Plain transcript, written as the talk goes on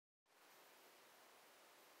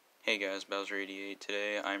Hey guys, Bowser88.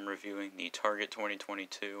 Today I'm reviewing the Target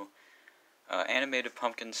 2022 animated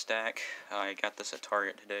pumpkin stack. I got this at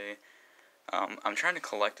Target today. I'm trying to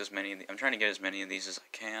collect as many. I'm trying to get as many of these as I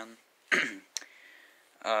can.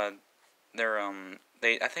 I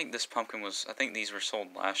think this pumpkin was. I think these were sold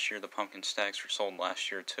last year. The pumpkin stacks were sold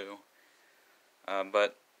last year too.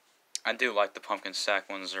 But I do like the pumpkin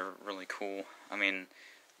stack ones. They're really cool. I mean,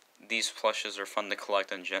 these plushes are fun to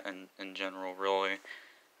collect in general. Really.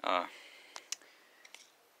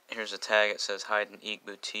 Here's a tag. It says Hide and Eek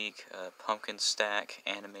Boutique, pumpkin stack,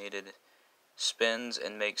 animated, spins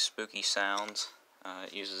and makes spooky sounds.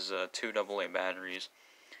 It uses 2 AA batteries.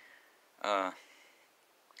 I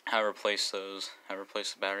replaced those. I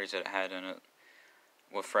replaced the batteries that it had in it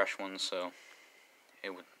with fresh ones, so it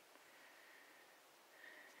would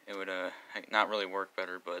not really work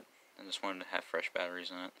better, but I just wanted to have fresh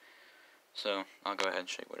batteries in it. So I'll go ahead and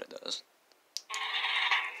show you what it does.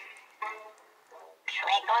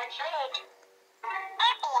 Trick or treat!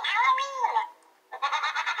 Happy Halloween!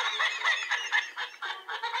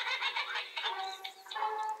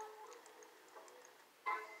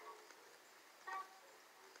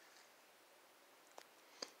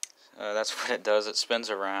 That's what it does. It spins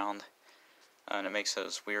around, and it makes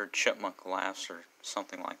those weird chipmunk laughs or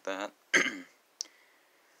something like that.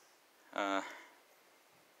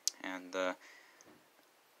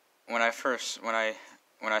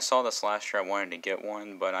 When I saw this last year, I wanted to get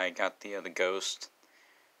one, but I got the ghost,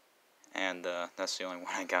 and that's the only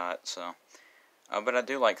one I got. So, but I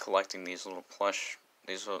do like collecting these little plush.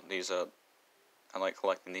 I like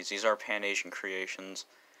collecting these. These are Pan Asian creations,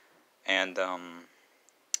 and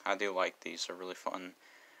I do like these. They're really fun.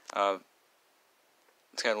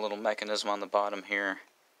 It's got a little mechanism on the bottom here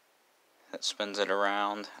that spins it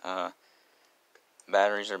around.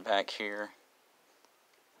 Batteries are back here.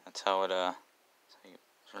 That's how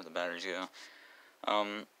where the batteries go.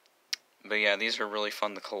 But yeah, these are really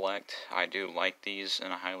fun to collect. I do like these,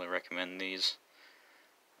 and I highly recommend these.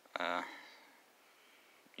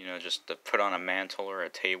 You know, just to put on a mantle or a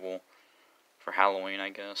table for Halloween, I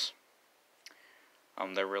guess.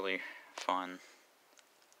 They're really fun.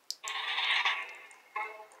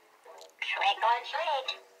 Trick or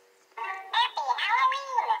treat! Happy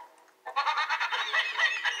Halloween!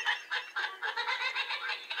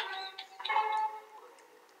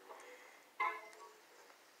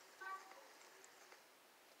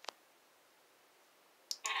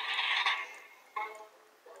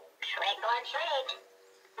 Trick or treat!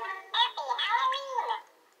 Happy Halloween!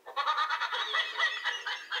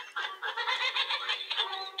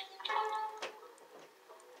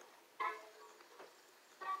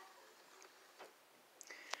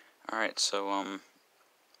 Alright, so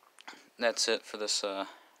that's it for this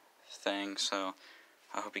thing. So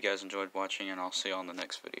I hope you guys enjoyed watching, and I'll see you on the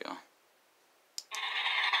next video.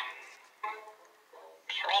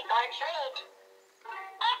 Trick or treat!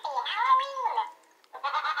 Happy Halloween!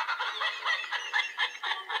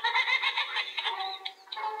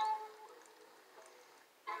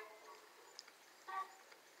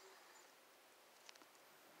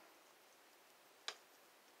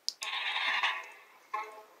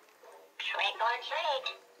 Trick or treat!